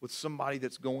somebody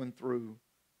that's going through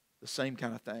the same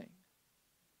kind of thing.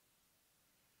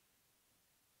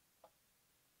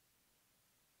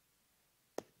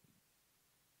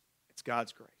 It's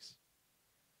God's grace.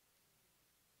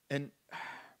 And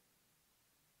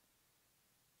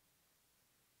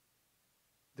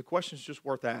the question is just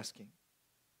worth asking.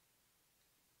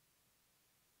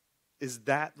 Is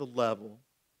that the level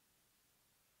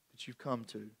that you've come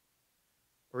to?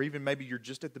 Or even maybe you're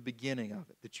just at the beginning of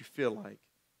it, that you feel like,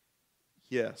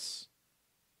 yes,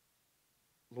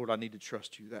 Lord, I need to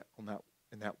trust you in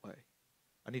that way.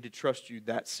 I need to trust you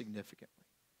that significantly.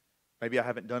 Maybe I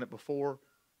haven't done it before,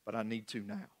 but I need to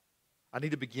now. I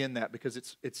need to begin that because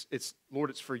it's Lord,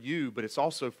 it's for you, but it's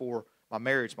also for my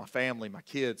marriage, my family, my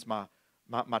kids, my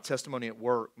testimony at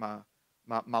work,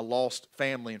 my lost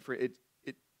family and friends.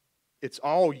 It's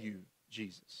all you,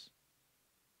 Jesus.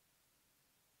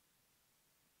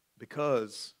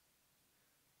 Because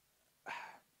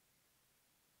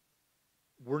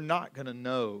we're not going to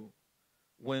know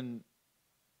when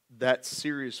that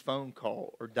serious phone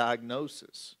call or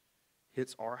diagnosis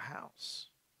hits our house.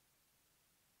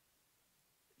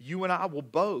 You and I will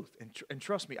both, and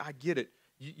trust me, I get it.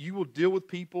 You will deal with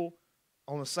people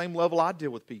on the same level I deal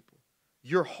with people.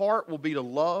 Your heart will be to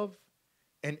love,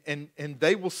 and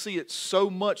they will see it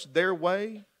so much their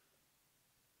way,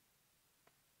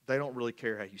 they don't really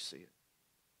care how you see it.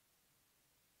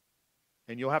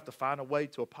 And you'll have to find a way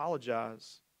to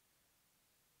apologize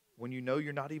when you know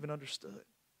you're not even understood.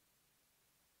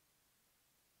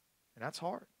 And that's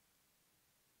hard.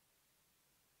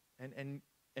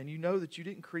 And you know that you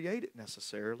didn't create it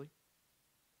necessarily,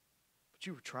 but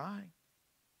you were trying.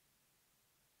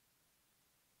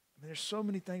 I mean, there's so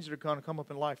many things that are going to come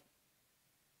up in life.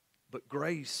 But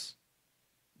grace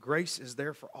is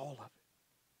there for all of it.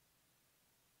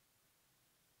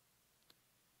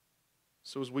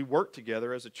 So as we work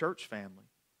together as a church family,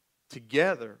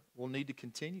 together we'll need to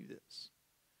continue this.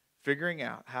 Figuring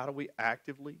out how do we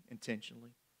actively,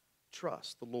 intentionally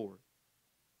trust the Lord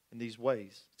in these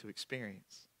ways to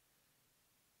experience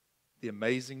the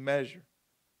amazing measure,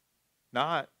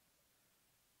 not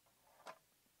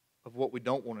of what we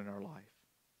don't want in our life,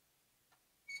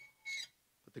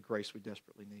 but the grace we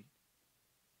desperately need.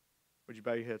 Would you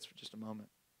bow your heads for just a moment?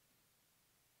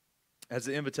 As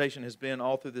the invitation has been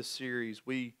all through this series,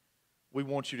 we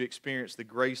want you to experience the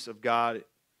grace of God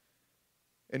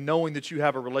and knowing that you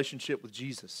have a relationship with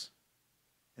Jesus.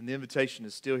 And the invitation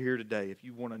is still here today. If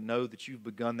you want to know that you've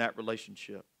begun that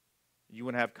relationship, you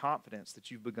want to have confidence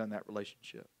that you've begun that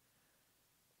relationship,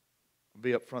 I'll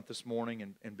be up front this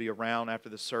morning and be around after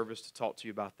the service to talk to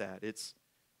you about that.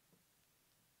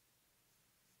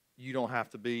 You don't have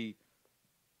to be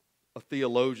a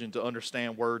theologian to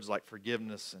understand words like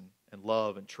forgiveness and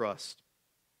love and trust.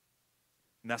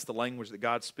 And that's the language that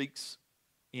God speaks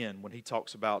in when He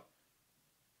talks about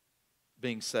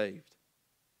being saved.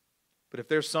 But if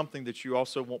there's something that you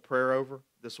also want prayer over,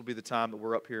 this will be the time that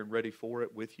we're up here and ready for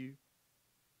it with you.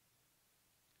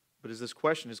 But as this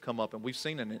question has come up, and we've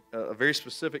seen a very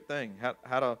specific thing,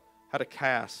 how to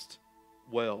cast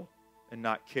well and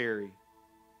not carry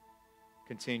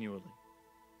continually.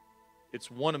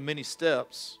 It's one of many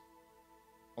steps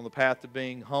on the path to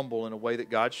being humble in a way that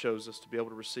God shows us to be able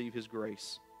to receive His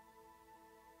grace.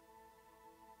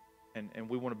 And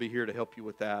we want to be here to help you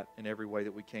with that in every way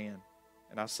that we can.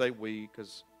 And I say we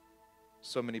because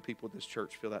so many people at this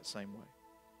church feel that same way.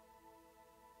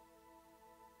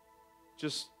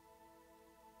 just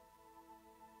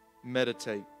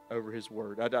meditate over His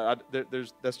Word.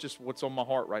 That's just what's on my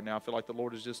heart right now. I feel like the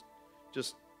Lord is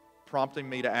just prompting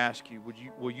me to ask you,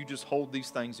 will you just hold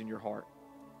these things in your heart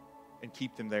and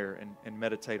keep them there and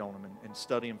meditate on them and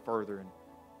study them further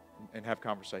and have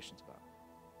conversations about it.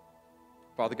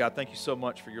 Father God, thank you so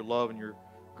much for your love and your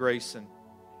grace. And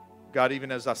God,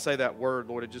 even as I say that word,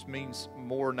 Lord, it just means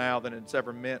more now than it's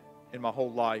ever meant in my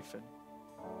whole life.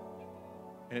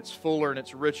 And it's fuller and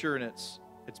it's richer and it's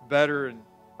better. And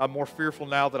I'm more fearful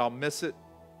now that I'll miss it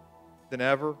than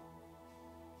ever.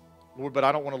 Lord, but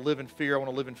I don't want to live in fear. I want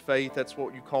to live in faith. That's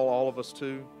what you call all of us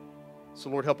to. So,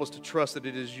 Lord, help us to trust that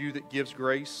it is you that gives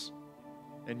grace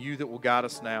and you that will guide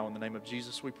us now. In the name of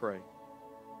Jesus we pray.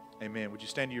 Amen. Would you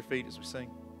stand to your feet as we sing?